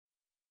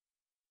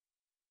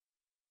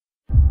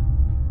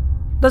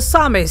The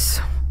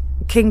psalmist,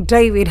 King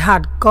David,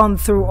 had gone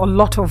through a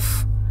lot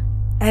of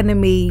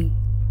enemy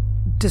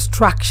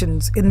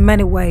distractions in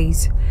many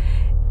ways,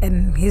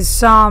 and his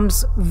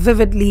psalms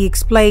vividly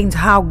explains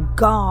how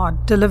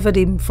God delivered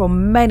him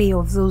from many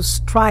of those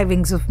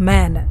strivings of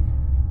men.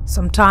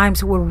 Sometimes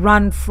he would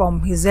run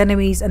from his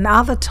enemies, and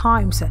other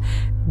times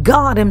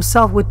God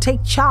himself would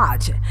take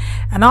charge,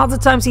 and other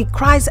times he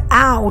cries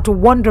out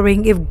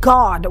wondering if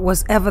God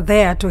was ever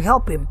there to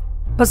help him.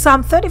 But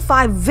Psalm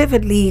 35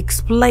 vividly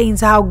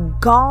explains how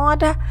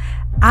God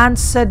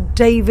answered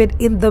David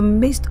in the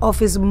midst of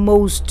his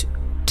most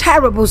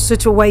terrible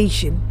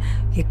situation.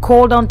 He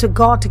called unto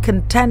God to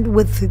contend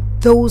with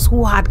those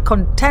who had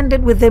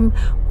contended with him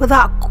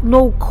without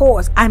no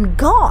cause, and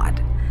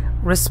God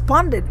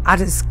responded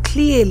as is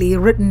clearly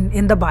written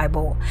in the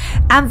Bible.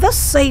 And this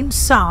same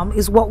psalm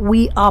is what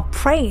we are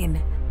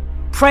praying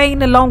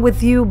along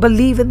with you,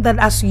 believing that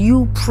as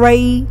you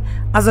pray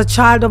as a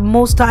child of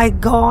Most High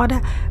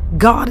God,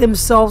 God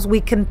himself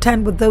will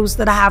contend with those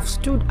that have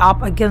stood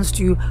up against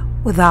you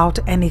without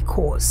any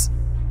cause.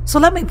 So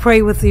let me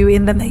pray with you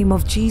in the name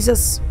of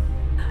Jesus.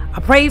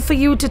 I pray for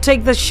you to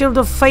take the shield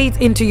of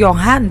faith into your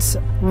hands,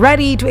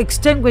 ready to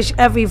extinguish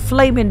every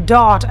flaming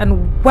dart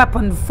and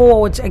weapon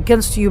forged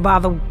against you by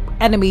the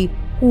enemy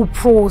who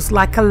prowls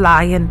like a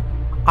lion.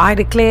 I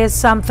declare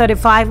Psalm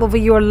 35 over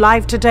your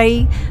life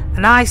today,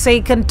 and I say,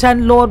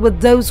 contend, Lord,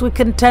 with those who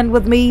contend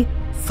with me,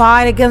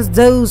 fight against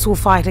those who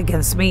fight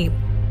against me.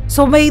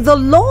 So may the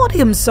Lord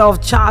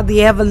himself charge the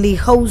heavenly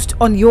host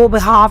on your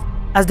behalf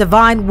as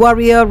divine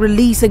warrior,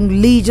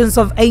 releasing legions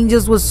of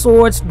angels with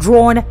swords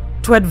drawn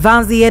to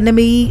advance the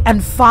enemy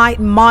and fight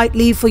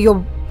mightily for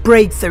your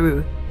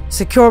breakthrough,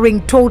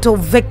 securing total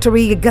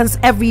victory against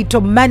every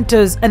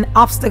tormentors and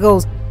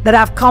obstacles that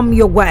have come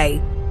your way.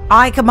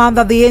 I command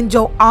that the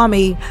angel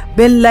army,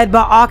 being led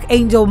by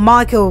Archangel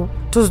Michael,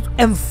 to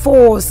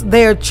enforce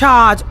their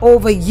charge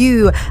over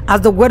you,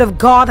 as the word of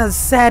God has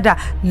said,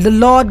 the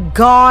Lord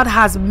God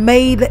has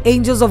made the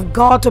angels of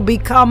God to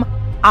become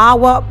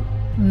our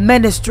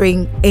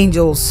ministering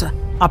angels.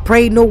 I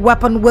pray no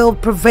weapon will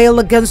prevail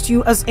against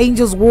you as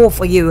angels war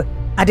for you.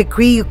 I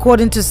decree,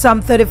 according to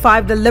Psalm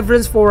 35,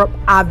 deliverance for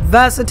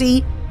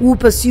adversity who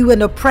pursue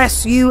and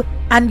oppress you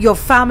and your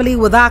family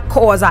without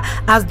cause,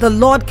 as the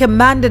Lord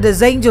commanded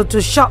his angel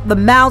to shut the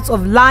mouths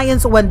of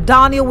lions when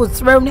Daniel was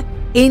thrown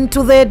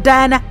into their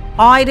den.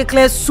 I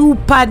declare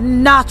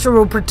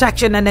supernatural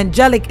protection and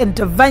angelic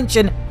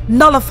intervention,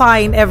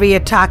 nullifying every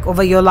attack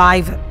over your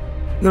life.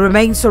 You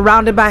remain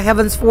surrounded by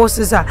heaven's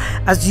forces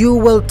as you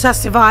will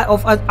testify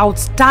of an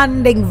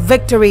outstanding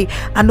victory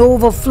and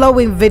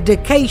overflowing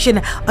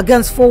vindication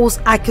against false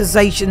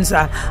accusations.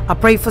 I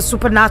pray for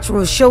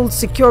supernatural shields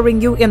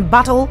securing you in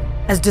battle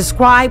as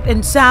described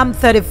in Psalm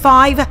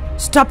 35,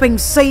 stopping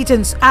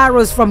Satan's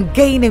arrows from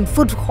gaining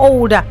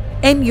foothold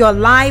in your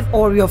life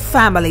or your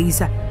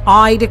families.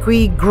 I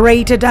decree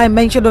greater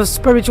dimension of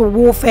spiritual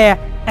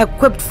warfare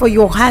equipped for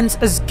your hands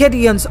as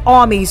Gideon's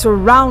army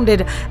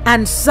surrounded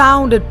and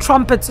sounded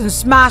trumpets and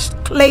smashed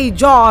clay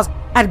jars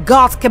at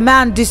God's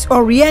command,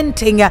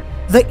 disorienting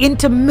the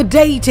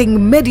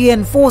intimidating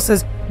Midian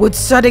forces with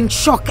sudden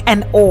shock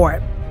and awe.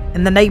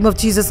 In the name of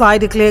Jesus, I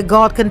declare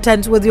God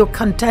contends with your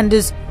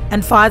contenders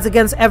and fights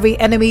against every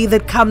enemy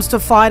that comes to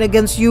fight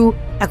against you,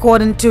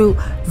 according to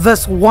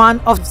verse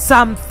 1 of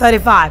Psalm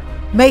 35.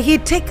 May he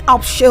take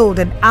up shield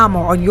and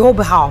armor on your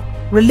behalf,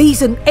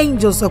 releasing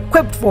angels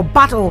equipped for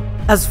battle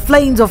as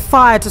flames of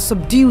fire to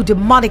subdue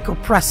demonic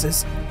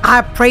oppressors.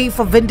 I pray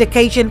for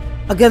vindication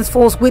against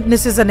false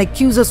witnesses and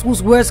accusers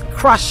whose words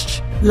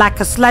crush like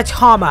a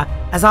sledgehammer,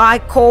 as I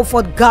call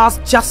for God's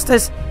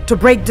justice to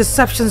break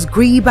deception's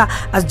grip,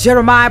 as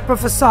Jeremiah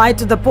prophesied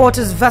to the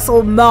potter's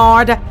vessel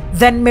marred,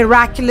 then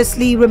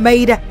miraculously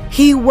remade.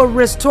 He will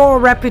restore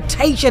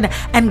reputation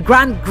and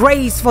grant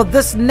grace for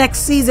this next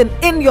season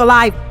in your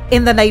life.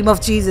 In the name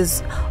of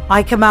Jesus,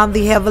 I command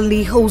the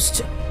heavenly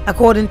host,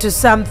 according to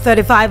Psalm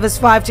 35 verse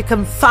 5, to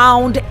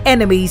confound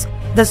enemies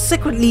that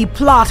secretly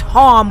plot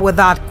harm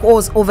without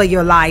cause over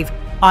your life.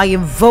 I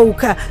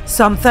invoke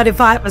Psalm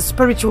 35 as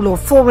spiritual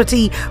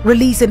authority,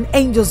 releasing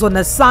angels on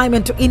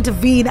assignment to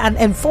intervene and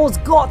enforce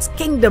God's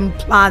kingdom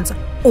plans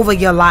over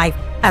your life.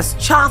 As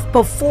chaff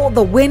before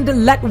the wind,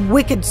 let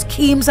wicked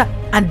schemes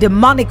and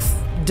demonic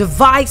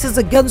devices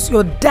against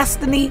your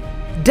destiny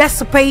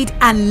dissipate,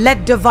 and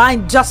let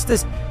divine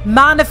justice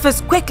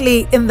manifest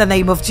quickly in the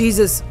name of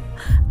Jesus.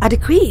 I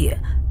decree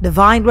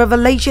divine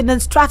revelation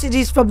and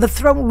strategies from the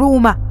throne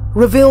room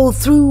revealed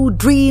through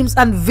dreams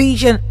and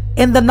vision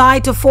in the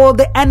night to foil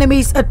the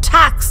enemy's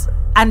attacks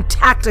and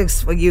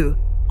tactics for you.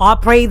 I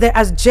pray that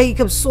as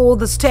Jacob saw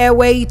the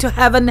stairway to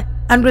heaven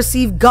and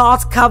received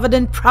God's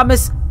covenant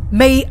promise,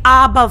 may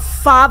Abba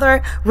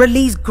Father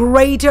release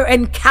greater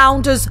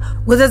encounters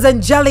with his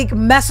angelic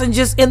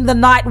messengers in the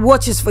night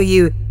watches for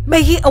you.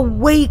 May he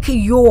awaken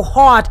your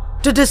heart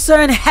to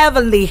discern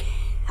heavenly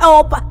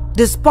help,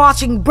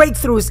 dispatching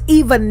breakthroughs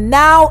even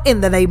now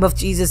in the name of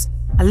Jesus.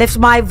 I lift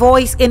my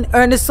voice in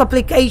earnest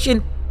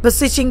supplication,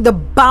 beseeching the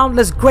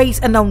boundless grace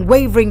and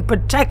unwavering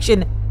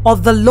protection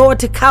of the Lord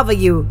to cover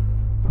you,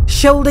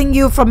 shielding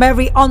you from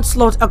every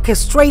onslaught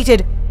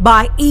orchestrated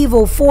by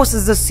evil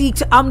forces that seek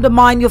to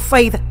undermine your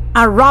faith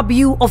and rob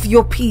you of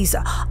your peace.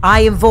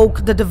 I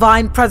invoke the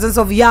divine presence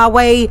of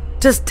Yahweh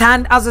to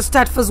stand as a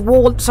steadfast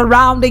wall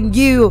surrounding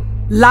you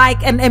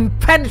like an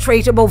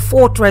impenetrable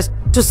fortress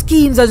to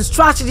schemes and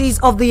strategies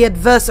of the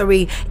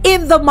adversary,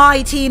 in the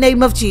mighty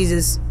name of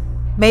Jesus.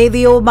 May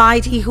the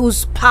Almighty,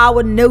 whose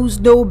power knows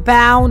no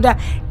bound,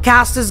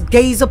 cast his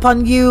gaze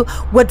upon you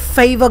with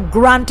favor,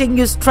 granting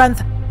you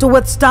strength to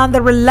withstand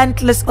the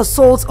relentless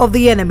assaults of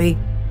the enemy.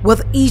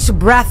 With each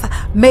breath,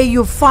 may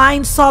you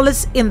find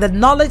solace in the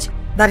knowledge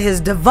that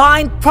his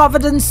divine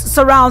providence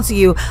surrounds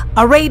you,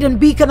 a radiant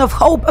beacon of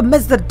hope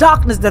amidst the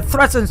darkness that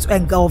threatens to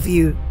engulf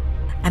you.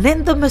 And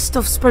in the midst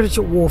of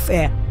spiritual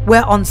warfare,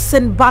 where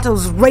unseen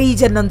battles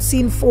rage and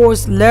unseen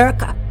foes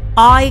lurk,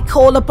 I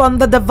call upon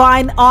the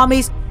divine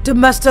armies to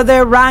muster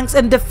their ranks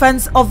in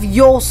defense of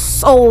your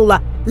soul.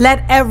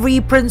 Let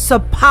every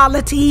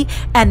principality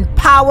and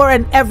power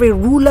and every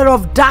ruler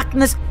of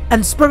darkness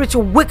and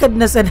spiritual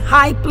wickedness in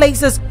high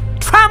places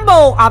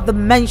tremble at the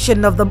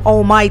mention of the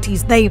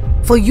Almighty's name,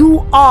 for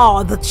you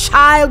are the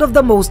child of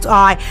the Most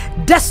High,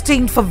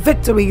 destined for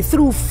victory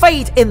through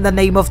faith in the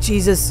name of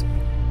Jesus.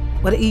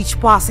 With each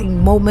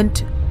passing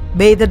moment,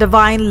 may the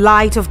divine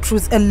light of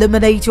truth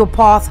illuminate your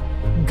path,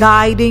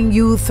 guiding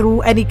you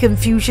through any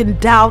confusion,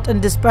 doubt,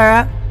 and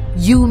despair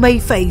you may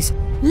face.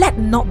 Let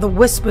not the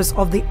whispers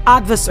of the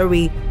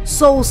adversary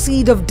sow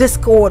seed of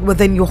discord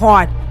within your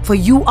heart, for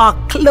you are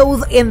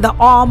clothed in the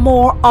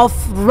armor of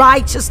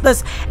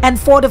righteousness and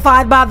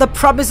fortified by the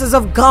promises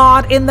of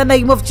God in the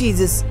name of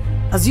Jesus.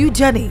 As you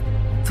journey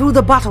through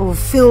the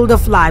battlefield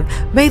of life,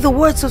 may the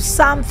words of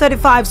Psalm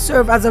 35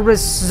 serve as a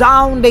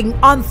resounding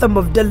anthem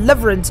of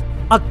deliverance,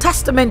 a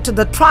testament to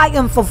the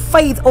triumph of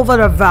faith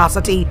over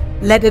adversity.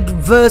 Let its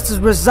verses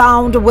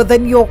resound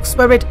within your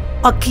spirit,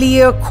 a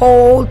clear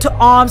call to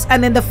arms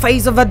and in the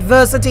face of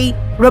adversity,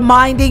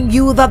 reminding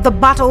you that the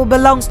battle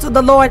belongs to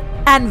the Lord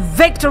and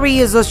victory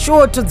is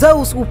assured to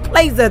those who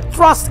place their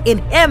trust in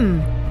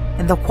Him.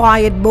 In the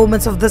quiet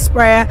moments of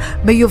despair,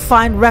 may you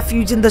find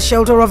refuge in the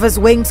shelter of His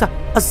wings,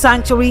 a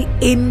sanctuary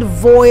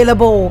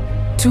inviolable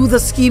to the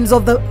schemes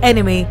of the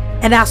enemy.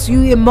 And as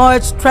you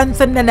emerge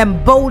strengthened and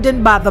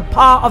emboldened by the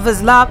power of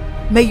His love,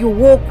 may you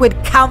walk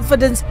with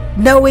confidence,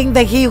 knowing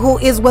that He who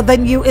is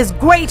within you is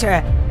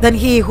greater than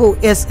he who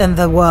is in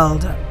the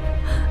world.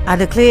 I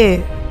declare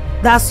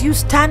that as you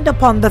stand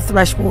upon the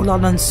threshold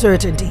of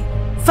uncertainty,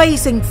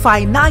 facing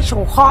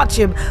financial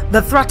hardship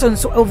that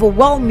threatens to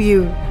overwhelm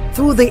you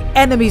through the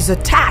enemy's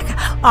attack,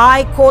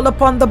 I call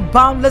upon the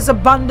boundless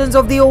abundance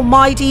of the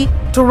Almighty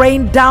to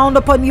rain down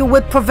upon you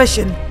with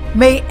provision.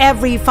 May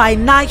every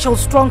financial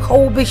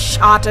stronghold be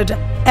shattered,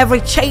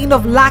 every chain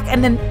of lack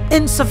and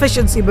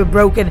insufficiency be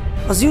broken,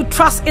 as you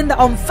trust in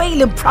the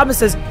unfailing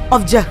promises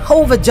of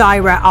Jehovah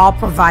Jireh, our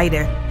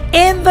provider.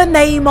 In the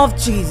name of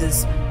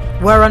Jesus,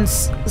 where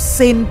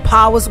unseen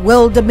powers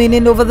will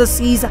dominion over the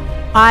seas,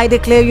 I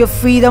declare your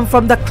freedom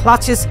from the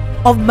clutches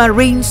of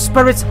marine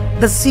spirits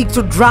that seek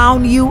to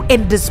drown you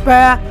in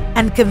despair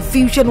and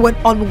confusion with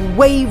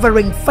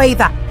unwavering faith.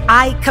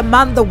 I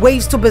command the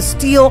waves to be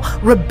still,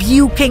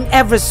 rebuking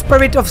every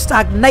spirit of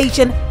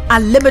stagnation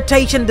and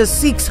limitation that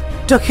seeks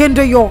to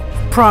hinder your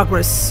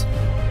progress.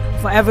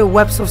 For every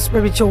webs of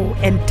spiritual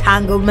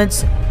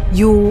entanglements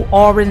you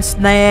are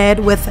ensnared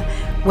with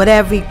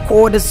every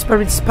cord of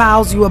spirit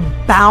spells you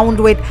are bound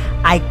with,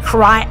 I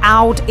cry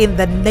out in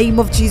the name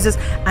of Jesus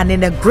and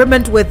in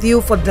agreement with you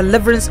for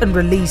deliverance and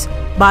release.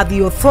 By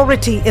the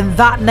authority in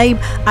that name,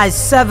 I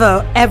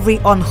sever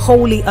every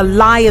unholy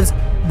alliance,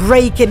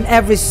 breaking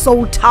every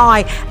soul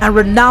tie and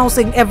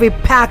renouncing every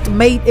pact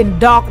made in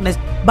darkness.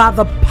 By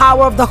the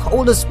power of the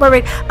Holy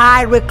Spirit,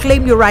 I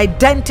reclaim your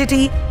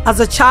identity as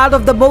a child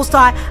of the Most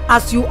High,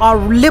 as you are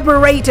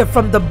liberated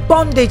from the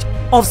bondage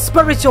of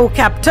spiritual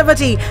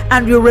captivity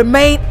and you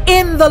remain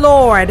in the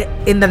Lord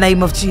in the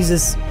name of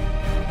Jesus.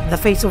 In the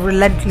face of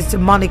relentless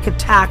demonic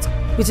attacks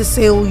which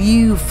assail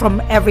you from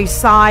every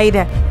side,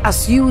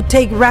 as you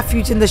take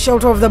refuge in the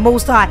shelter of the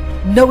Most High,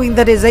 knowing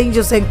that His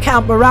angels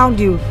encamp around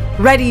you,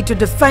 ready to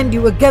defend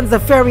you against the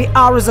fiery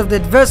arrows of the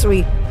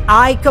adversary,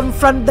 I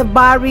confront the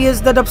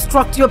barriers that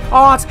obstruct your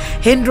path,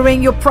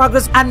 hindering your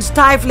progress and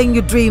stifling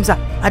your dreams.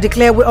 I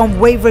declare with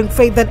unwavering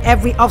faith that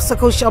every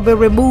obstacle shall be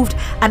removed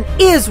and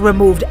is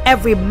removed.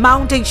 Every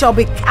mountain shall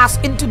be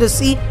cast into the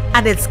sea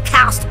and it's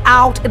cast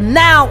out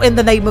now in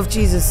the name of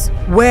Jesus.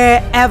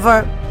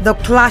 Wherever the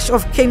clash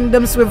of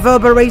kingdoms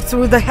reverberates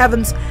through the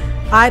heavens,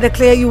 I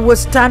declare you will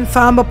stand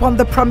firm upon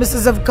the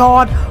promises of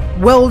God,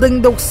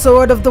 wielding the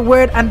sword of the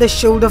word and the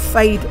shield of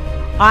faith.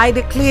 I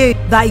declare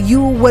that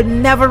you will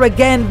never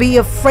again be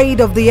afraid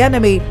of the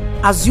enemy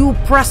as you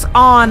press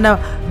on,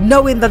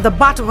 knowing that the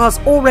battle has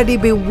already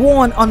been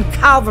won on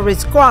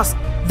Calvary's cross.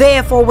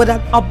 Therefore, with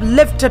an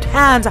uplifted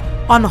hand,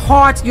 on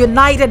hearts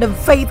united in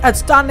faith and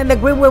stand in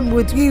agreement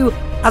with you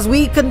as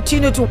we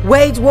continue to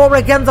wage war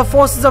against the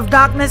forces of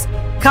darkness,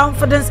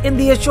 confidence in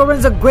the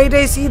assurance that greater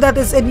is He that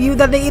is in you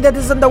than He that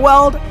is in the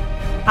world.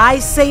 I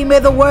say, may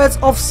the words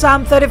of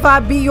Psalm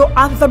 35 be your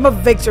anthem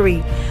of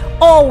victory,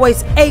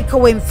 always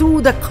echoing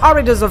through the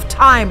corridors of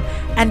time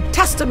and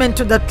testament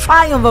to the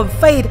triumph of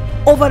faith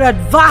over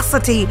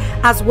adversity,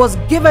 as was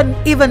given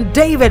even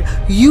David.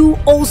 You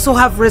also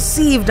have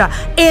received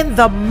in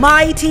the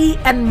mighty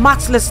and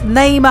matchless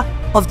name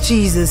of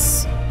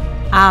Jesus.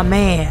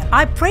 Amen.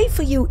 I pray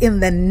for you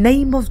in the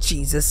name of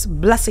Jesus,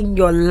 blessing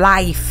your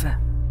life.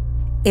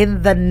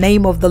 In the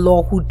name of the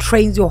Lord, who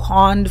trains your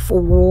hand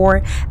for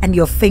war and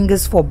your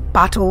fingers for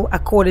battle,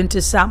 according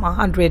to Psalm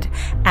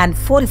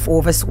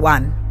 144 verse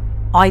 1.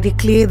 I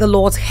declare the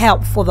Lord's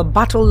help for the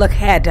battle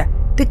ahead,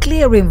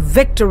 declaring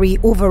victory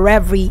over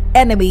every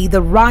enemy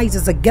that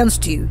rises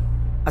against you.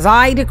 As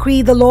I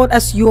decree the Lord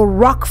as your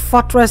rock,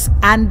 fortress,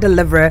 and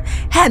deliverer,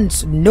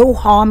 hence no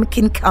harm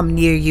can come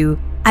near you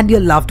and your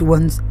loved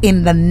ones,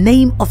 in the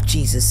name of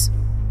Jesus.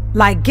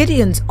 Like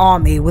Gideon's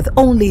army, with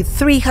only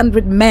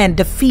 300 men,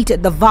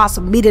 defeated the vast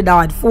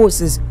Midianite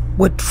forces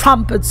with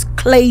trumpets,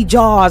 clay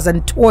jars,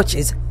 and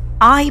torches.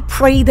 I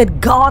pray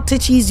that God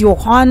teaches your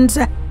hands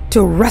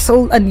to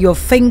wrestle and your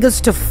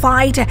fingers to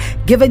fight,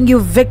 giving you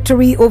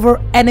victory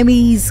over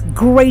enemies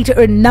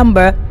greater in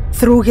number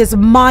through his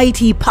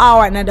mighty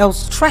power and an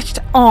outstretched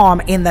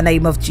arm, in the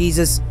name of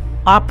Jesus.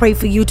 I pray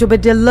for you to be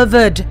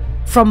delivered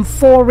from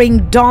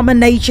foreign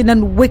domination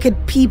and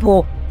wicked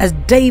people, as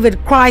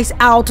David cries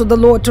out to the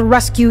Lord to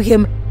rescue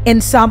him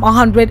in Psalm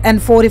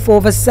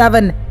 144 verse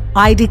 7.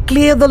 I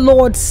declare the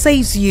Lord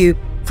saves you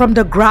from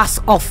the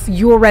grasp of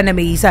your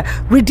enemies,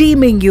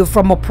 redeeming you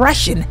from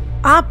oppression.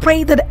 I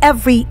pray that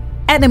every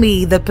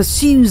enemy that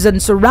pursues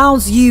and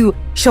surrounds you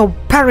shall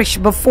perish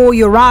before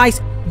your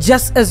eyes,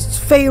 just as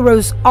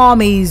Pharaoh's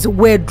armies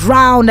were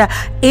drowned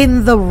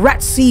in the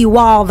Red Sea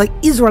while the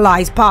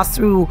Israelites passed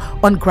through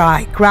on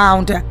dry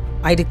ground.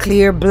 I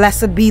declare,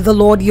 blessed be the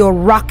Lord, your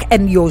rock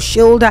and your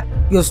shield,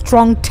 your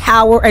strong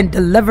tower and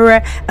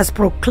deliverer, as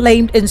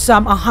proclaimed in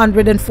Psalm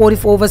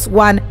 144 verse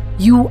 1.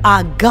 You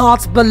are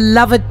God's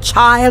beloved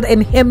child,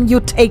 in him you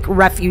take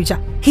refuge.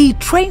 He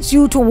trains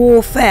you to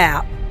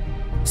warfare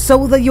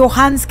so that your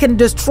hands can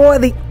destroy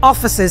the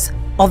offices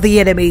of the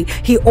enemy.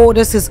 He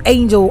orders his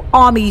angel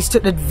armies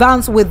to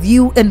advance with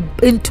you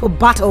into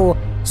battle,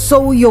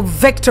 so your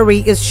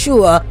victory is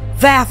sure.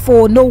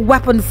 Therefore, no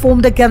weapon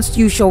formed against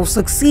you shall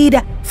succeed,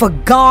 for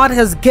God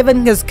has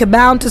given his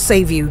command to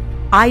save you.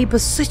 I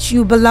beseech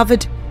you,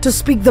 beloved, to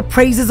speak the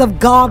praises of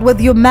God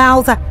with your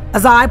mouth,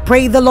 as I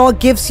pray the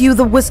Lord gives you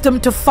the wisdom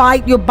to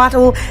fight your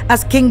battle,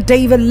 as King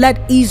David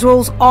led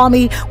Israel's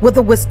army with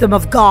the wisdom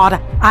of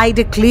God. I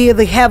declare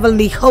the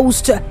heavenly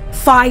host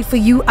fight for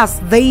you as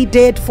they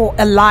did for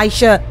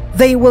Elisha.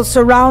 They will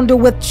surround you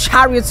with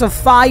chariots of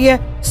fire,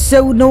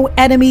 so no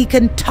enemy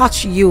can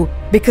touch you,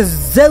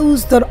 because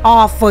those that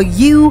are for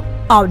you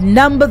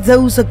outnumber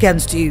those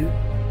against you.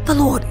 The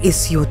Lord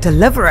is your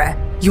deliverer,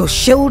 your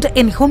shield,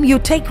 in whom you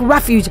take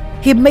refuge.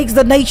 He makes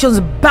the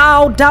nations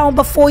bow down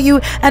before you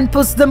and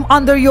puts them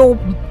under your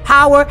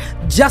power,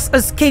 just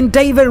as King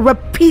David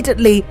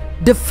repeatedly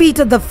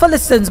defeated the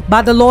Philistines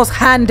by the Lord's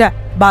hand.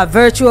 By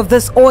virtue of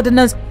this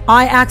ordinance,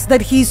 I ask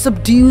that he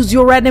subdues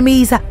your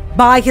enemies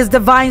by his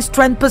divine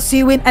strength,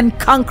 pursuing and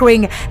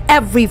conquering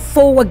every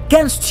foe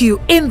against you,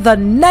 in the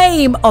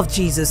name of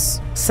Jesus.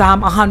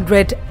 Psalm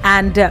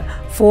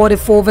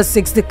 144 verse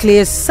 6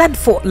 declares, send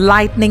forth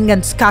lightning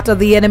and scatter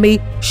the enemy,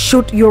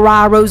 shoot your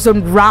arrows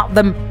and rout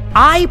them.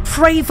 I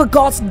pray for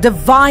God's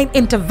divine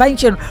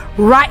intervention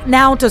right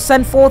now to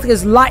send forth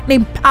his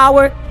lightning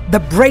power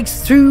that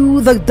breaks through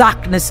the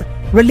darkness,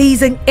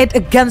 releasing it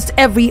against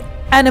every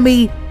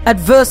enemy,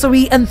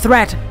 adversary, and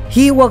threat.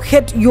 He will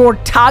hit your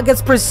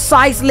targets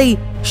precisely,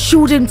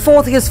 shooting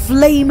forth his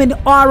flaming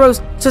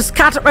arrows to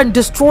scatter and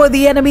destroy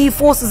the enemy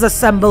forces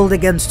assembled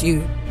against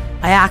you.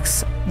 I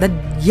ask that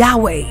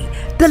Yahweh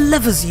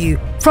delivers you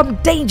from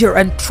danger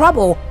and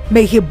trouble.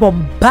 May he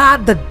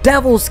bombard the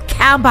devil's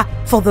camp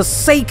for the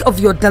sake of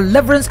your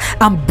deliverance,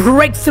 and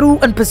break through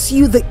and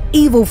pursue the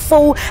evil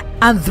foe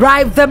and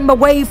drive them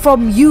away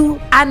from you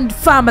and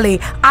family.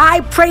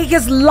 I pray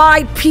his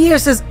light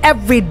pierces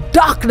every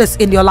darkness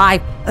in your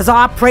life, as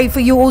I pray for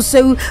you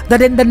also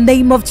that in the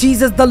name of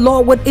Jesus the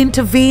Lord would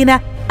intervene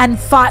and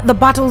fight the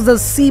battles that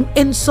seem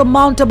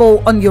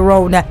insurmountable on your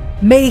own.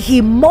 May he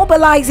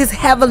mobilize his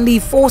heavenly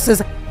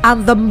forces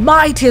and the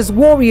mightiest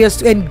warriors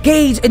to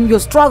engage in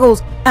your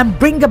struggles and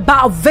bring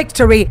about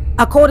victory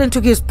according to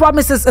his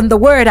promises in the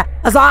word,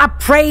 as I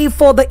pray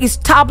for the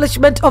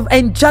establishment of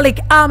angelic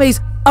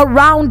armies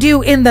around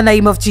you in the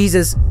name of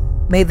Jesus.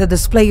 May the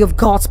display of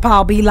God's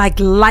power be like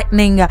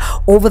lightning,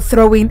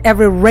 overthrowing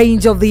every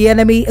range of the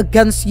enemy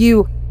against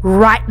you.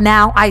 Right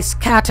now, I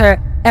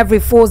scatter every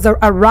force that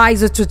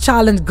arises to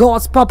challenge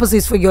God's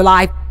purposes for your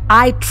life.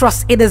 I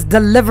trust in his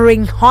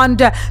delivering hand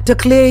to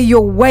clear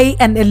your way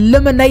and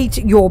illuminate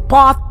your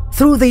path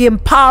through the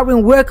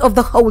empowering work of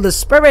the Holy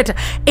Spirit.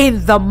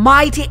 In the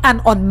mighty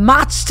and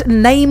unmatched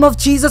name of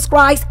Jesus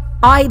Christ,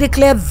 I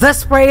declare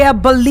this prayer,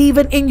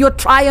 believing in your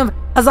triumph,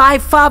 as I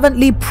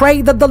fervently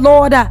pray that the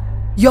Lord,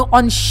 your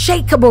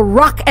unshakable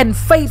rock and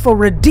faithful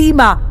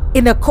Redeemer,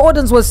 in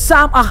accordance with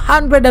Psalm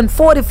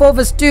 144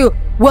 verse 2,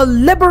 will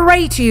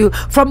liberate you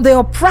from the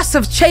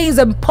oppressive chains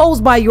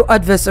imposed by your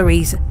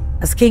adversaries.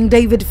 As King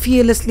David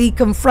fearlessly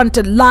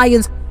confronted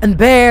lions and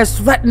bears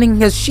threatening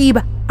his sheep,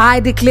 I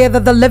declare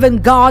that the living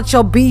God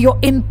shall be your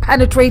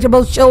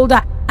impenetrable shield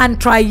and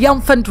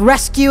triumphant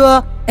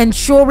rescuer,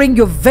 ensuring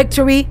your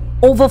victory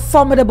over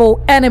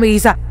formidable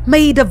enemies.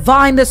 May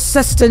divine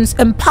assistance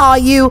empower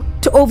you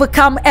to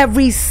overcome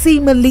every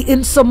seemingly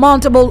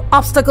insurmountable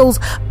obstacles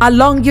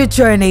along your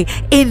journey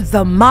in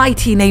the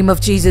mighty name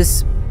of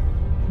Jesus.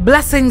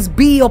 Blessings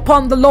be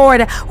upon the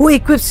Lord who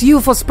equips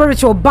you for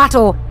spiritual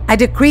battle. I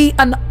decree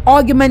an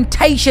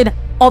augmentation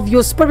of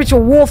your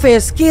spiritual warfare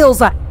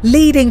skills,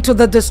 leading to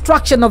the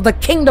destruction of the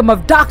kingdom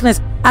of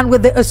darkness, and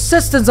with the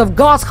assistance of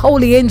God's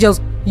holy angels,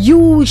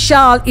 you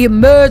shall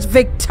emerge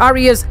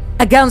victorious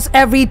against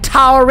every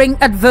towering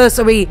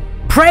adversary.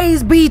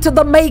 Praise be to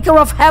the maker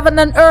of heaven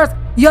and earth,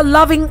 your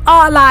loving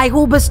ally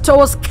who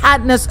bestows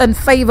kindness and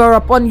favor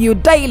upon you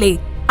daily.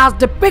 As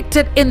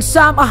depicted in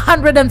Psalm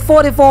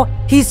 144,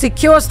 he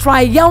secures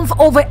triumph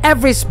over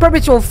every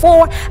spiritual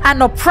foe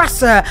and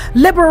oppressor,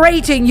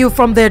 liberating you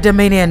from their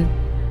dominion.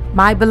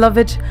 My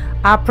beloved,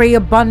 I pray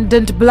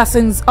abundant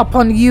blessings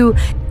upon you,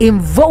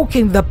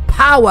 invoking the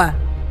power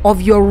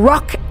of your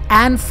rock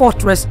and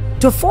fortress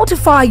to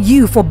fortify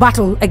you for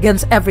battle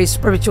against every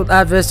spiritual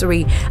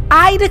adversary.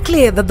 I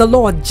declare that the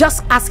Lord,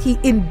 just as he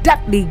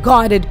in-depthly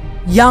guarded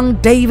young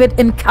David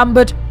in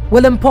combat,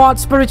 will impart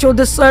spiritual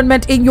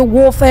discernment in your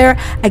warfare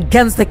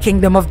against the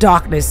kingdom of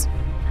darkness.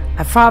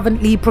 I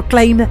fervently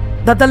proclaim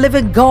that the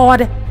living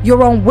God,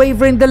 your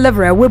unwavering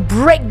deliverer, will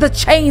break the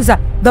chains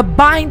that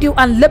bind you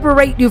and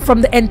liberate you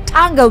from the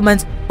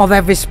entanglements of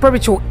every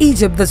spiritual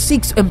Egypt that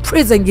seeks to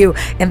imprison you.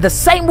 In the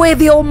same way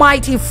the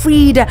Almighty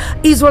freed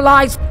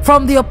Israelites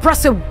from the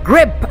oppressive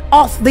grip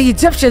of the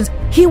Egyptians,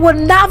 he will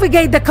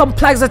navigate the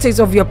complexities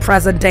of your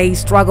present-day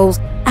struggles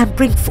and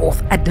bring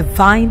forth a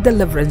divine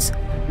deliverance.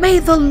 May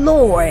the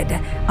Lord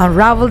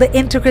unravel the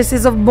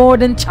intricacies of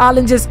modern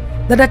challenges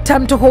that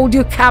attempt to hold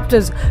you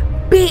captives,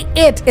 be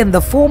it in the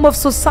form of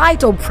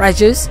societal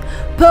pressures,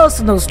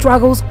 personal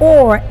struggles,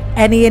 or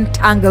any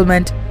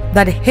entanglement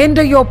that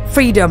hinder your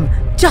freedom.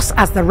 Just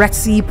as the Red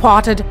Sea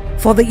parted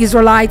for the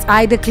Israelites,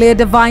 I declare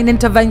divine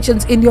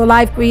interventions in your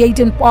life,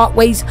 creating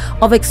pathways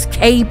of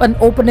escape and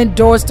opening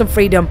doors to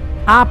freedom.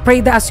 I pray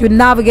that as you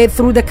navigate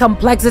through the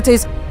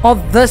complexities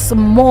of this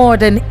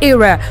modern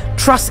era,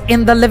 trust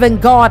in the living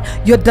God,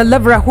 your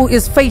deliverer, who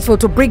is faithful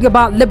to bring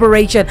about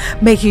liberation.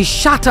 May he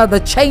shatter the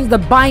chains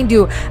that bind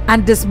you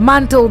and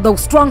dismantle the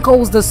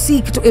strongholds that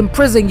seek to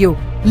imprison you,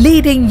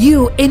 leading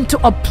you into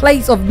a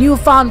place of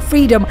newfound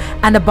freedom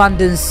and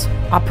abundance.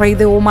 I pray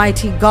the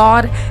Almighty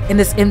God, in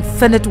his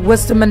infinite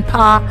wisdom and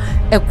power,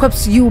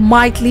 equips you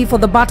mightily for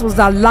the battles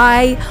that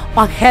lie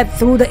ahead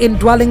through the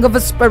indwelling of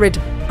his Spirit.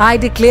 I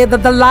declare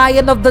that the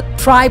Lion of the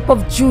tribe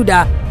of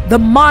Judah, the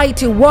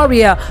mighty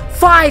warrior,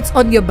 fights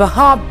on your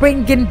behalf,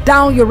 bringing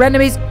down your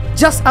enemies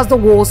just as the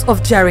walls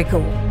of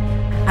Jericho.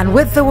 And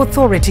with the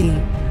authority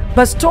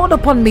bestowed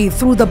upon me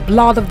through the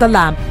blood of the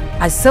Lamb,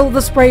 I seal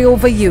the spray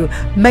over you.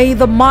 May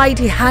the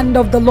mighty hand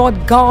of the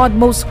Lord God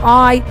Most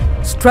High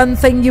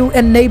strengthen you,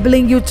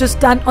 enabling you to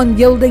stand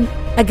unyielding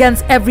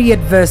against every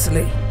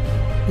adversary.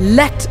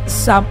 Let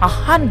Psalm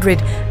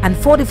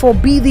 144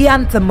 be the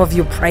anthem of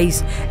your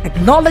praise,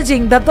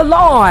 acknowledging that the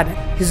Lord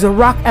is a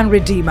rock and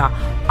redeemer.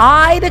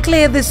 I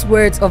declare these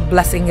words of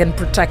blessing and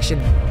protection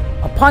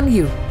upon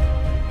you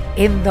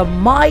in the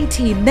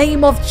mighty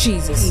name of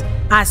Jesus.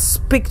 I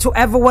speak to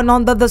everyone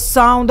under the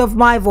sound of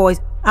my voice.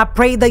 I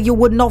pray that you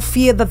would not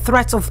fear the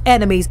threats of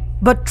enemies,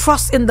 but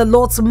trust in the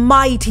Lord's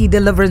mighty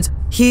deliverance.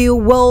 He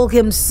will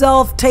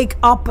himself take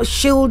up a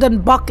shield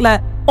and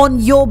buckler on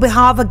your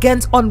behalf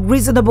against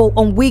unreasonable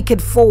and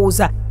wicked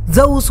foes.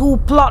 Those who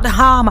plot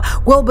harm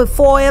will be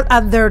foiled,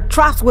 and their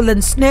traps will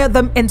ensnare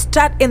them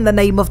instead. In the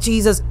name of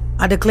Jesus,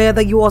 I declare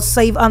that you are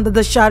safe under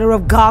the shadow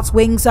of God's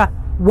wings,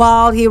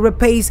 while he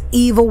repays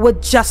evil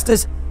with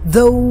justice.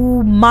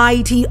 Though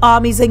mighty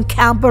armies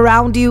encamp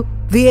around you,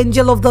 the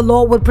angel of the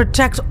Lord will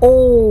protect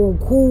all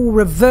who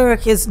revere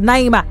his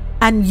name,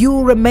 and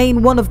you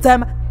remain one of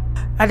them.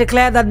 I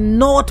declare that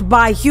not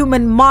by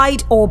human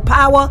might or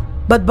power,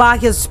 but by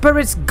his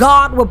Spirit's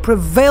God will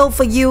prevail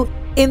for you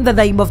in the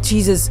name of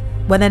Jesus.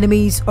 When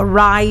enemies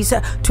arise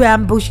to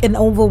ambush and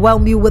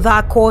overwhelm you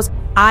without cause,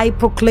 I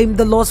proclaim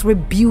the Lord's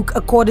rebuke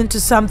according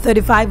to Psalm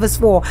 35 verse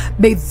 4.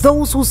 May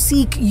those who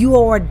seek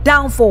your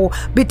downfall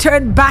be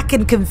turned back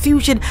in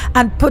confusion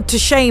and put to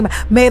shame.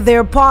 May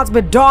their paths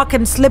be dark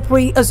and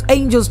slippery as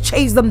angels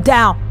chase them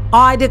down.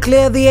 I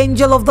declare the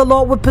angel of the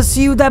Lord will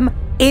pursue them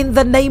in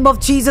the name of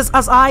Jesus,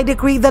 as I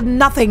decree that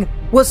nothing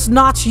will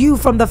snatch you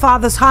from the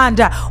Father's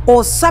hand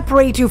or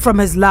separate you from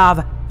his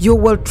love. You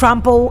will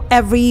trample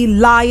every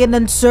lion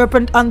and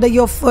serpent under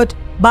your foot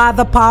by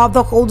the power of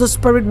the Holy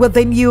Spirit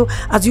within you,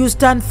 as you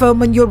stand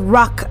firm in your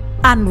rock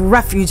and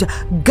refuge.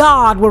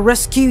 God will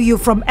rescue you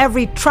from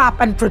every trap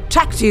and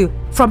protect you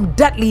from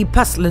deadly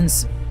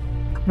pestilence.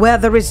 Where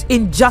there is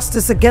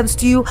injustice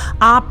against you,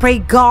 I pray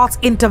God's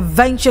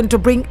intervention to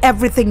bring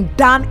everything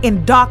done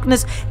in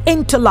darkness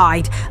into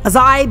light. As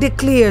I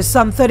declare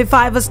Psalm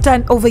 35 verse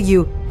 10 over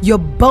you, your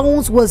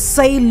bones will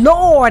say,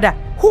 Lord,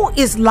 who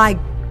is like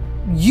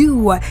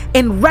you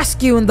in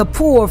rescuing the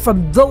poor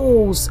from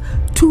those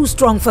too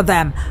strong for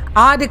them?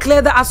 I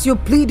declare that as you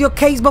plead your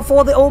case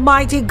before the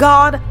Almighty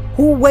God,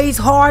 who weighs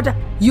hard,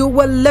 you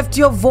will lift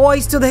your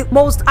voice to the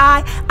Most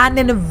High, and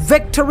in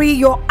victory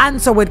your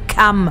answer would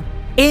come.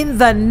 In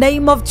the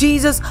name of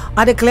Jesus,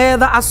 I declare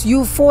that as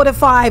you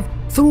fortify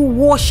through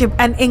worship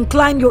and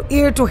incline your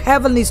ear to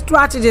heavenly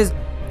strategies,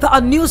 that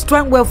a new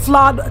strength will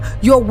flood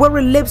your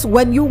weary lips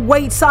when you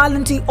wait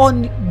silently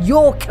on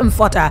your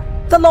Comforter.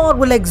 The Lord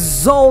will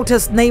exalt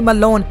His name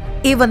alone,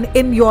 even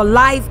in your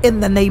life, in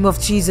the name of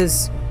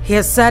Jesus. He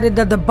has said it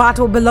that the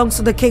battle belongs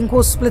to the King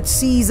who splits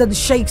seas and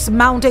shakes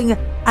mountains,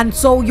 and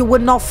so you will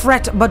not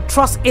fret, but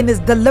trust in His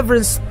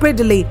deliverance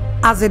speedily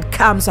as it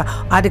comes.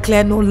 I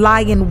declare no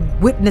lying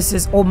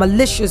witnesses or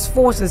malicious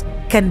forces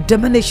can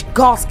diminish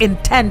God's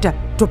intent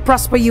to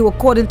prosper you,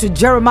 according to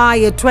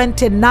Jeremiah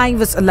 29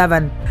 verse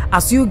 11.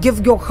 As you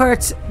give your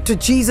hurts to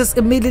Jesus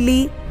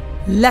immediately,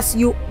 lest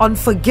you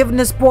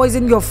unforgiveness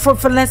poison your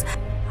fruitfulness,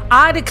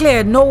 I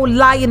declare no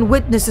lying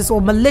witnesses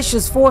or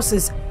malicious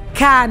forces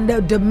can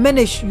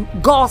diminish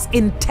God's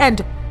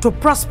intent to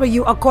prosper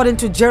you, according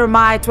to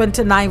Jeremiah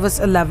 29 verse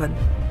 11.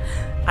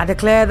 I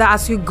declare that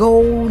as you go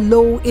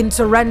low in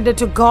surrender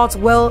to God's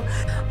will,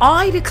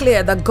 I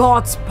declare that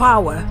God's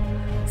power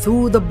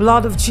through the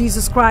blood of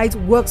Jesus Christ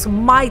works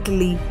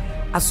mightily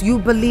as you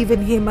believe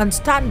in Him and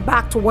stand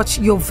back to watch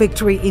your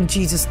victory in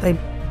Jesus' name.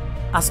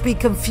 I speak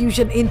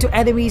confusion into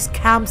enemies'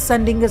 camp,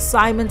 sending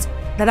assignments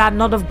that are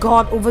not of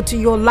God over to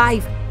your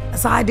life,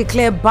 as I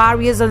declare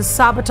barriers and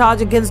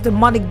sabotage against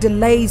demonic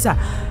delays,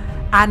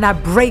 and I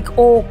break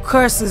all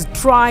curses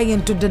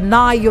trying to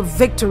deny your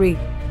victory.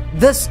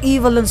 This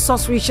evil and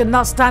sorcery shall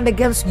not stand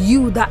against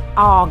you that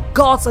are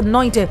God's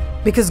anointed,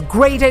 because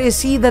greater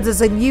is He that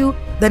is in you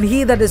than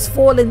he that is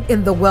fallen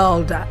in the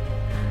world.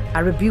 I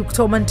rebuke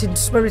tormenting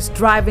spirits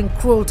driving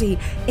cruelty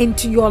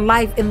into your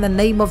life in the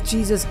name of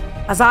Jesus,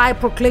 as I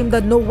proclaim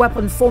that no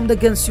weapon formed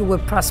against you will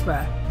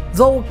prosper.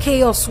 Though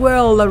chaos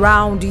swirl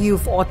around you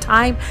for a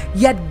time,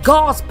 yet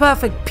God's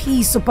perfect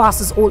peace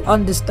surpasses all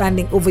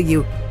understanding over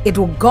you. It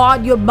will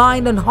guard your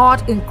mind and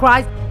heart in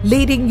Christ,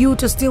 leading you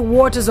to still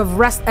waters of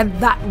rest and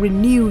that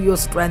renew your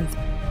strength.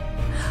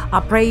 I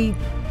pray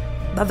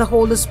that the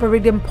Holy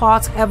Spirit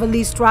imparts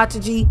heavenly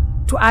strategy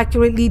to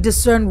accurately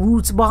discern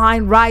roots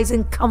behind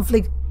rising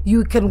conflict.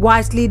 You can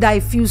wisely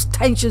diffuse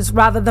tensions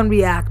rather than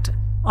react.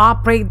 I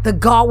pray that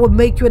God will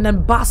make you an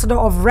ambassador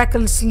of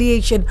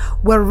reconciliation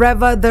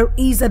wherever there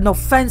is an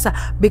offense,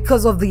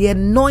 because of the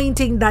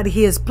anointing that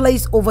He has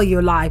placed over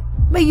your life.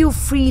 May you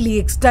freely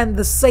extend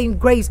the same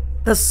grace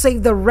that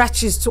saved the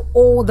wretches to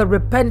all the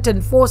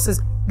repentant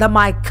forces that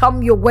might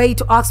come your way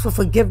to ask for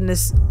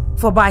forgiveness.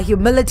 For by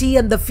humility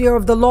and the fear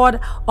of the Lord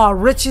are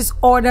riches,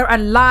 honor,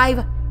 and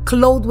life,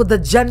 clothed with the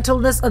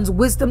gentleness and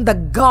wisdom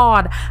that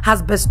God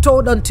has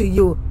bestowed unto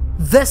you.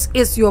 This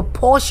is your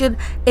portion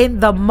in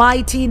the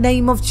mighty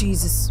name of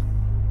Jesus.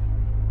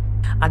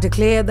 I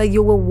declare that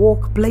you will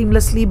walk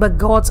blamelessly by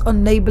God's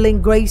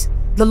enabling grace.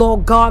 The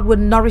Lord God will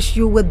nourish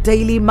you with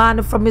daily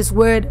manna from His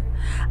word.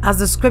 As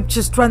the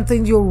scripture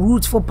strengthens your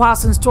roots for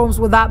passing storms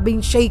without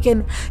being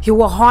shaken, He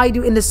will hide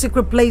you in the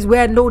secret place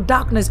where no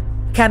darkness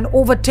can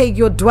overtake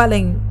your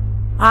dwelling.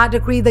 I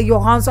decree that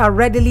your hands are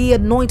readily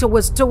anointed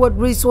with steward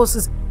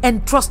resources,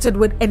 entrusted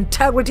with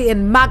integrity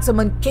and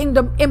maximum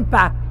kingdom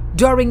impact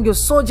during your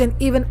sojourn,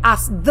 even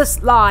as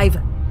this life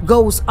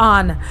goes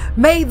on.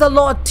 May the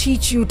Lord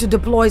teach you to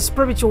deploy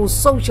spiritual,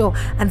 social,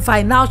 and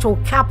financial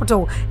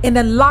capital in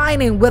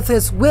aligning with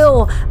His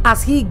will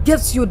as He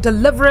gives you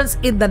deliverance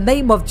in the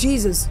name of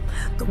Jesus.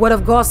 The Word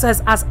of God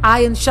says, as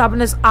iron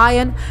sharpens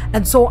iron,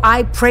 and so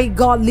I pray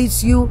God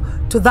leads you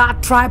to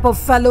that tribe of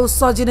fellow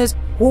sojourners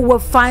who will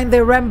find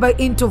their ember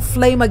into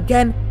flame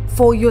again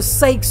for your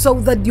sake, so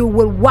that you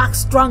will wax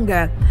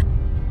stronger.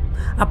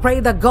 I pray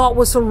that God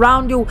will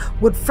surround you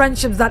with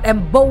friendships that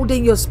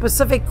embolden your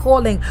specific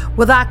calling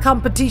without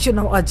competition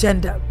or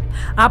agenda.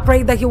 I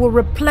pray that He will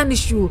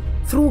replenish you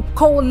through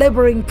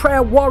co-laboring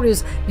prayer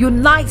warriors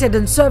united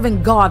in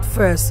serving God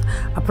first.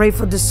 I pray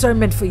for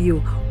discernment for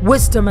you,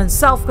 wisdom and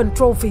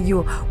self-control for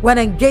you when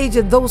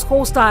engaging those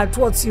hostile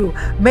towards you.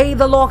 May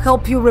the Lord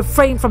help you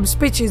refrain from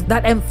speeches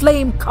that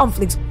inflame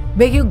conflicts.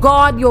 May you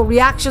guard your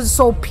reactions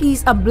so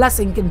peace and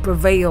blessing can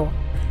prevail.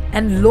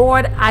 And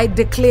Lord, I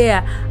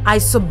declare, I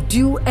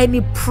subdue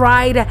any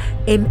pride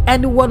in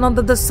anyone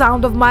under the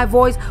sound of my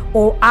voice,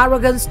 or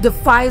arrogance,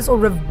 defiance, or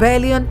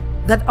rebellion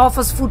that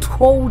offers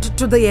foothold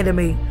to the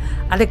enemy.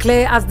 I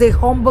declare, as they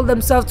humble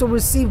themselves to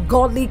receive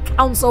godly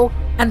counsel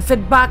and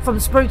feedback from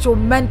spiritual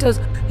mentors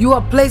you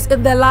have placed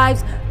in their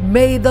lives,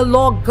 may the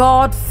Lord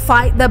God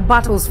fight their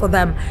battles for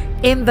them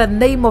in the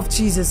name of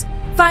Jesus.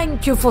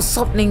 Thank you for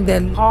softening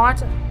their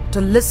heart to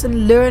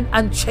listen, learn,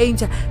 and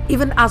change,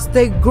 even as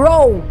they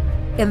grow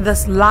in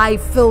this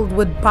life filled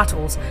with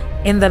battles,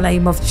 in the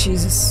name of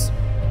Jesus.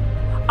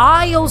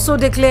 I also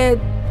declare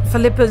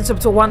Philippians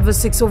chapter 1 verse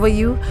 6 over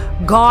you.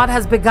 God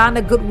has begun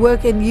a good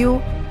work in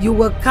you. You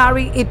will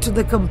carry it to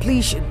the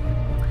completion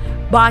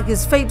by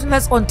his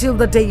faithfulness until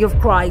the day of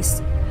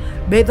Christ.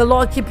 May the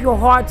Lord keep your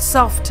heart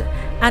soft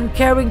and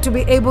caring to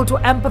be able to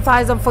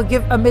empathize and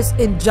forgive amidst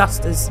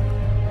injustice.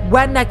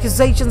 When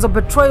accusations of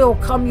betrayal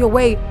come your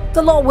way,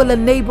 the Lord will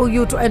enable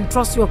you to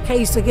entrust your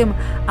case to him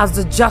as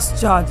the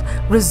just judge,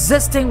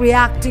 resisting,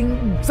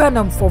 reacting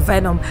venom for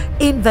venom.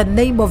 In the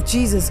name of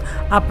Jesus,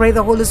 I pray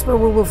the Holy Spirit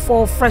will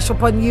fall fresh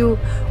upon you.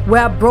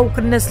 Where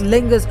brokenness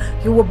lingers,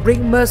 he will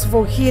bring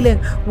merciful healing.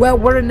 Where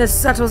weariness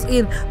settles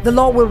in, the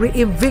Lord will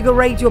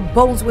reinvigorate your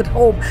bones with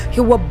hope.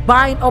 He will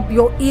bind up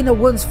your inner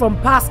wounds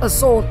from past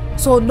assault,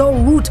 so no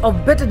root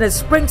of bitterness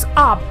springs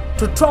up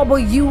to trouble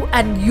you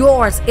and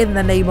yours in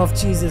the name of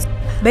Jesus.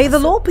 May the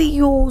Lord be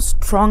your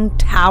strong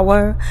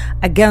tower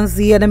against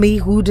the enemy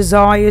who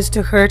desires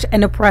to hurt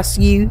and oppress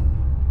you.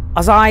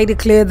 As I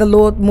declare the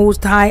Lord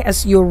Most High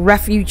as your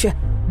refuge,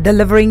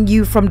 delivering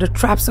you from the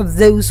traps of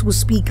those who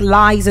speak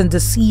lies and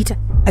deceit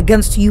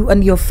against you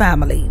and your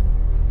family.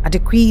 I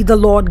decree the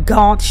Lord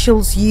God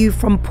shields you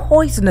from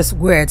poisonous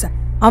words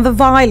and the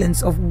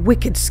violence of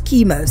wicked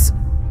schemers.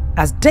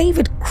 As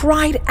David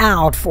cried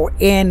out for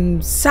in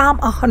Psalm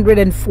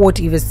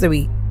 140 verse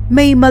 3,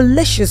 may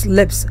malicious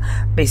lips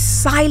be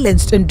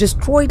silenced and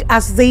destroyed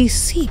as they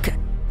seek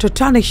to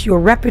tarnish your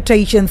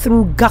reputation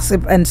through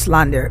gossip and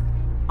slander.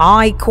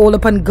 I call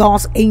upon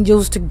God's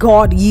angels to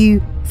guard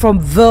you from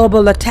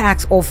verbal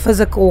attacks or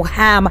physical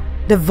harm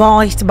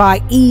devised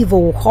by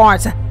evil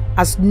hearts,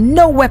 as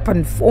no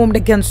weapon formed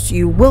against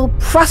you will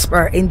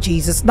prosper in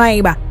Jesus'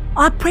 name.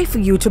 I pray for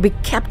you to be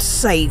kept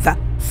safe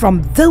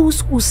from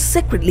those who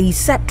secretly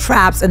set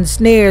traps and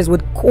snares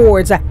with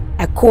cords.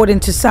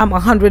 According to Psalm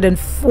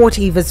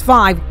 140 verse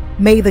 5,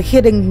 may the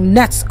hidden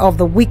nets of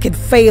the wicked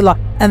fail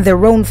and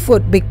their own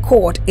foot be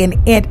caught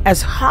in it,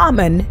 as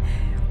Haman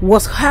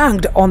was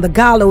hanged on the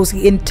gallows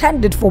he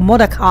intended for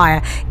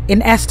Mordecai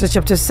in Esther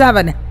chapter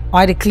 7.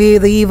 I declare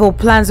the evil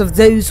plans of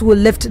those who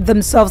lift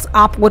themselves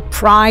up with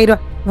pride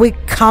will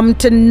come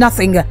to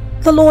nothing.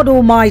 The Lord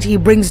Almighty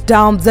brings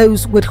down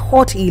those with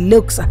haughty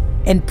looks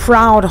and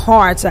proud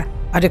hearts.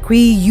 I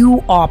decree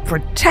you are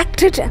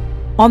protected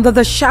under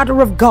the shadow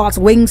of God's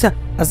wings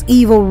as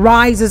evil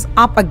rises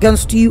up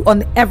against you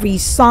on every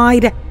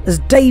side, as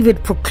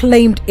David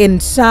proclaimed in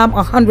Psalm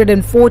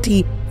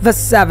 140 verse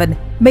 7.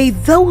 May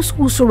those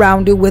who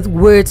surround you with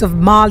words of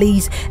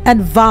malice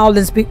and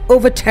violence be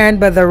overturned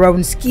by their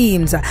own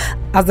schemes,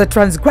 as the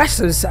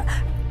transgressors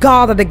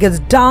gathered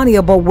against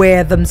Daniel but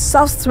were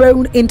themselves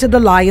thrown into the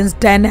lion's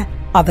den.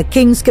 At the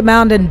king's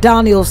command in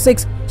Daniel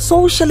 6,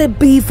 so shall it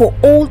be for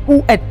all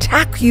who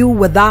attack you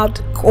without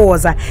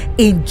cause.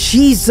 In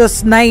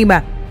Jesus' name,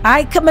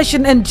 I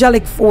commission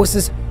angelic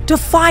forces to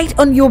fight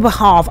on your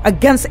behalf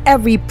against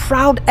every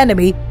proud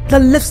enemy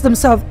that lifts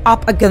themselves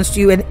up against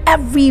you, and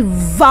every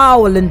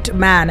violent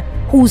man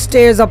who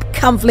stirs up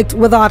conflict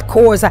without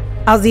cause,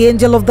 as the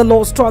angel of the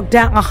Lord struck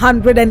down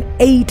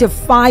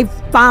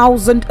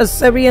 185,000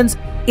 Assyrians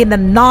in the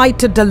night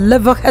to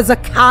deliver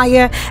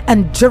Hezekiah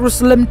and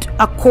Jerusalem,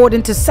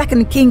 according to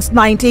 2 Kings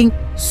 19,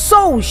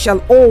 so shall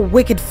all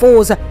wicked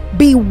foes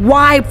be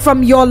wiped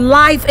from your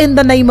life in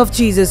the name of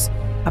Jesus.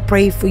 I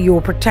pray for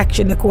your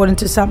protection according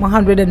to Psalm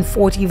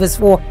 140 verse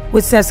 4,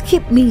 which says,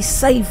 keep me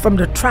safe from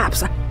the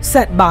traps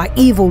set by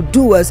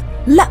evildoers.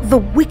 Let the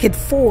wicked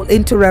fall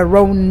into their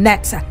own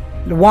nets.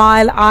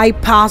 While I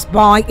pass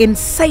by in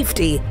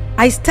safety,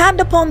 I stand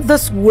upon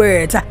this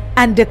word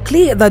and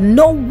declare that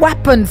no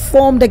weapon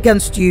formed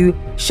against you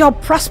shall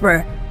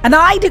prosper. And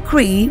I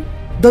decree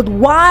that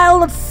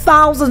while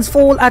thousands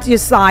fall at your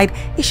side,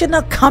 it shall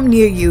not come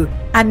near you,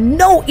 and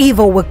no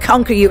evil will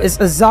conquer you, as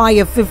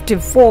Isaiah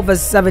 54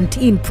 verse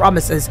 17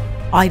 promises.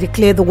 I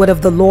declare the word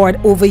of the Lord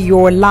over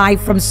your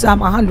life from Psalm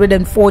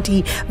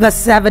 140 verse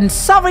 7.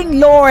 Sovereign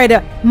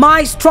Lord,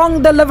 my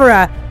strong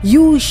deliverer,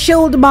 you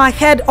shield my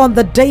head on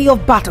the day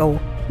of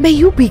battle. May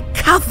you be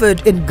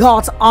covered in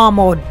God's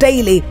armor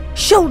daily,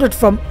 shielded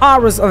from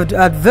arrows of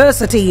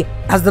adversity,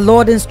 as the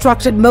Lord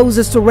instructed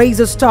Moses to raise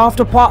a staff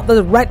to part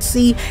the Red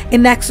Sea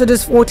in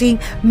Exodus 14.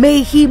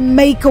 May he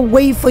make a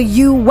way for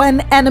you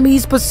when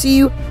enemies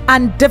pursue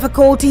and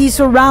difficulty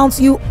surrounds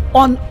you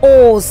on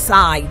all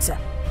sides.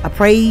 I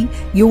pray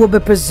you will be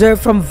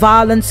preserved from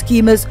violent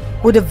schemers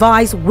who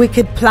devise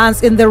wicked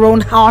plans in their own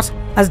heart,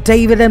 as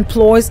David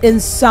employs in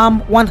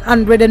Psalm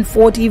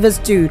 140 verse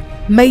 2.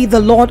 May the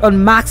Lord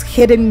unmask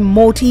hidden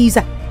motives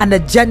and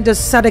agendas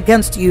set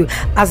against you,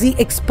 as he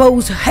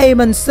exposed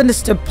Haman's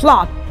sinister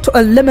plot to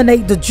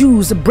eliminate the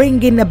Jews,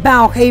 bringing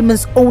about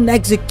Haman's own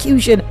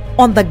execution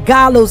on the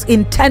gallows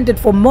intended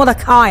for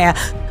Mordecai.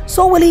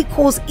 So will he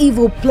cause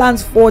evil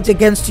plans forged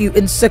against you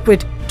in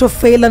secret to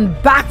fail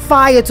and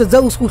backfire to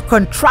those who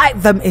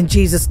contrive them in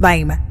Jesus'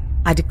 name.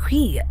 I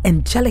decree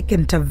angelic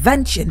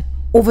intervention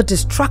over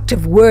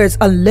destructive words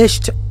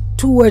unleashed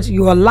towards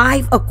your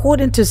life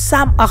according to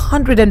Psalm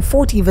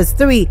 140 verse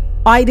 3.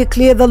 I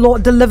declare the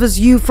Lord delivers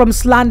you from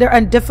slander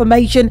and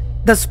defamation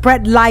that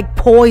spread like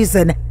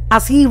poison,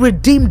 as he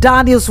redeemed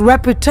Daniel's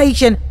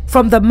reputation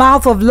from the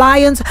mouth of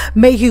lions,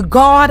 may he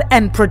guard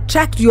and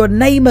protect your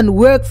name and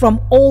work from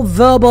all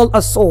verbal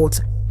assaults.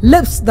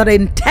 Lips that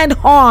intend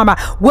harm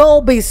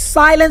will be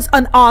silenced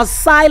and are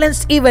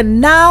silenced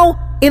even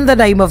now in the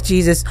name of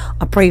Jesus.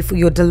 I pray for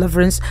your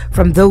deliverance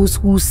from those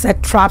who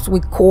set traps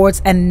with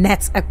cords and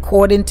nets,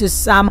 according to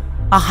Psalm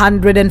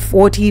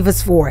 140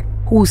 verse 4,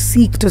 who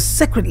seek to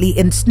secretly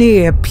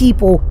ensnare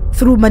people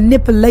through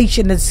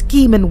manipulation and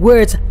scheming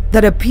words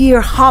that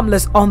appear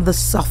harmless on the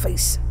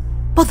surface.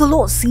 But the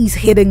Lord sees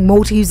hidden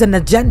motives and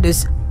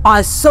agendas.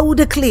 I so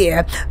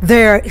declare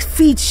their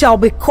feet shall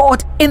be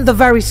caught in the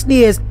very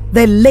snares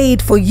they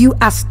laid for you,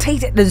 as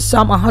stated in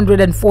Psalm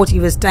 140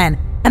 verse 10.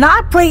 And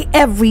I pray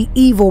every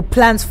evil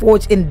plans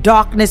forged in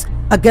darkness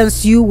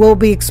against you will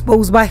be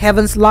exposed by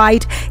heaven's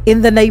light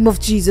in the name of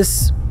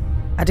Jesus.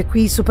 I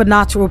decree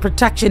supernatural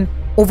protection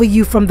over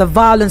you from the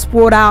violence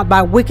poured out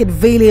by wicked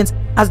valiants,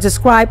 as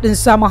described in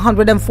Psalm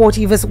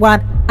 140 verse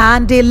 1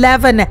 and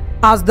 11.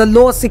 As the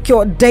Lord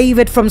secured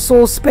David from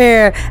Saul's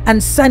spear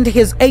and sent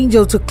his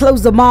angel to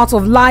close the mouths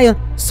of lions,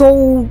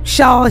 so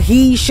shall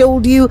he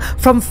shield you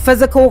from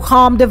physical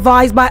harm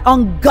devised by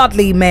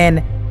ungodly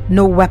men.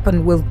 No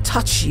weapon will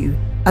touch you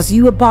as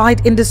you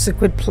abide in the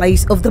secret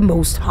place of the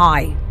Most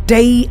High.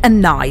 Day and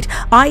night,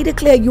 I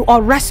declare you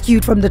are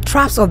rescued from the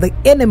traps of the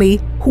enemy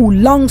who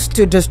longs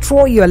to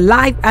destroy your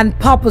life and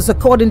purpose,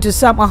 according to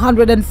Psalm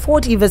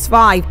 140 verse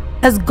 5.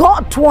 As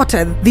God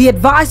thwarted the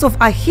advice of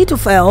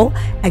Ahithophel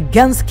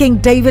against King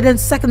David in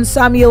 2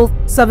 Samuel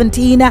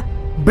 17,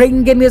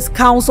 bringing his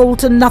counsel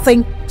to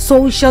nothing,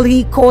 so shall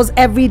he cause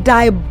every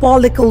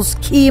diabolical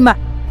scheme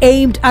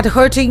aimed at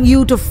hurting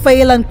you to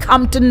fail and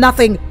come to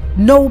nothing.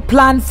 No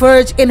plan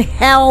forged in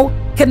hell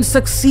can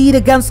succeed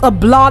against a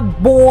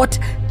blood-bought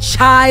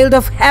child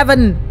of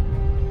heaven.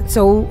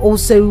 So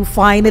also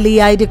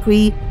finally I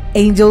decree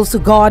angels to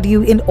guard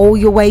you in all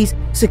your ways,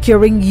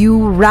 securing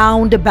you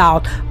round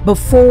about,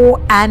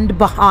 before and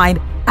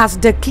behind, as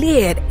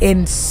declared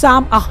in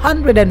Psalm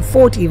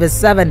 140 verse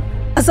 7.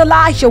 As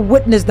Elisha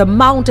witnessed the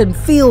mountain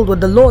filled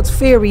with the Lord's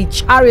fiery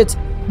chariots,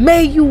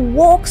 may you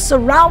walk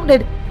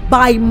surrounded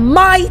by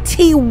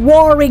mighty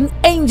warring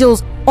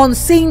angels,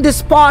 unseen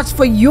dispatched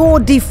for your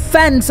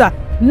defense.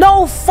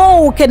 No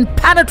foe can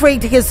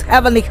penetrate his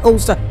heavenly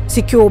host,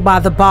 secured by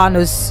the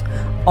banners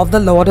of the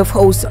Lord of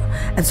hosts.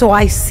 And so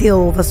I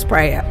seal this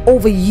prayer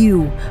over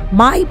you,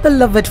 my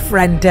beloved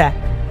friend,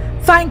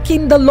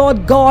 thanking the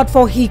Lord God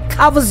for he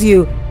covers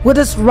you with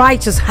his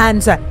righteous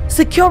hands,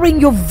 securing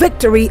your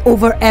victory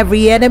over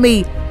every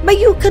enemy. May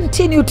you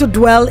continue to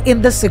dwell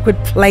in the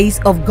secret place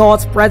of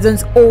God's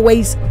presence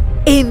always.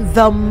 In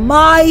the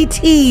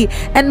mighty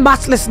and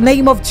matchless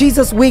name of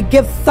Jesus, we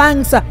give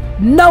thanks,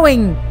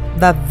 knowing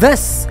that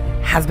this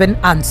has been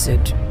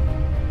answered.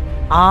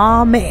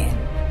 Amen.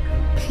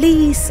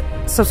 Please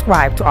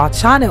subscribe to our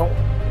channel,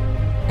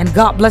 and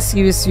God bless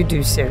you as you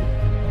do so.